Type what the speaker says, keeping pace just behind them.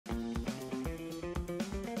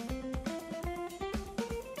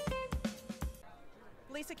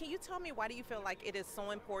tell me, why do you feel like it is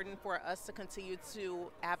so important for us to continue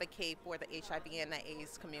to advocate for the HIV and the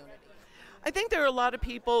AIDS community? I think there are a lot of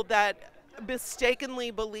people that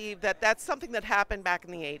mistakenly believe that that's something that happened back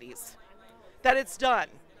in the 80s, that it's done.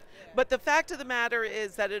 But the fact of the matter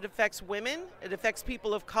is that it affects women, it affects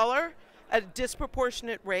people of color at a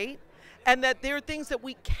disproportionate rate, and that there are things that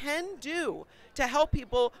we can do to help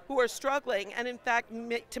people who are struggling and in fact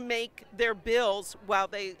to make their bills while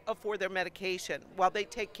they afford their medication, while they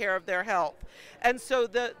take care of their health. And so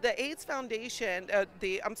the AIDS Foundation,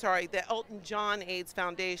 the Elton John AIDS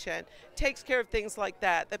Foundation takes care of things like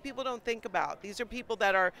that people don't think about. These are people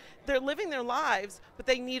that they're living their lives, but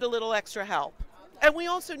they need a little extra help. And we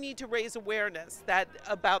also need to raise awareness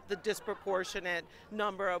about the disproportionate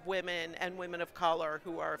number of women and women of color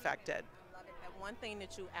who are affected. I love it. And one thing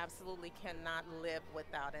that you absolutely cannot live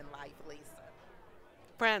without in life, Lisa.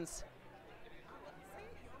 Friends.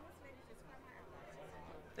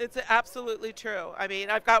 It's absolutely true. I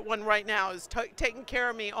mean, I've got one right now who's taking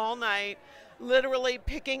care of me all night, literally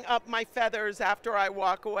picking up my feathers after I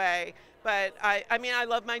walk away. But I mean, I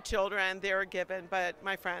love my children. They're a given, but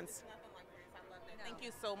my friends. Thank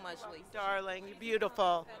you so much, Lisa. Darling, you're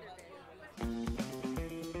beautiful.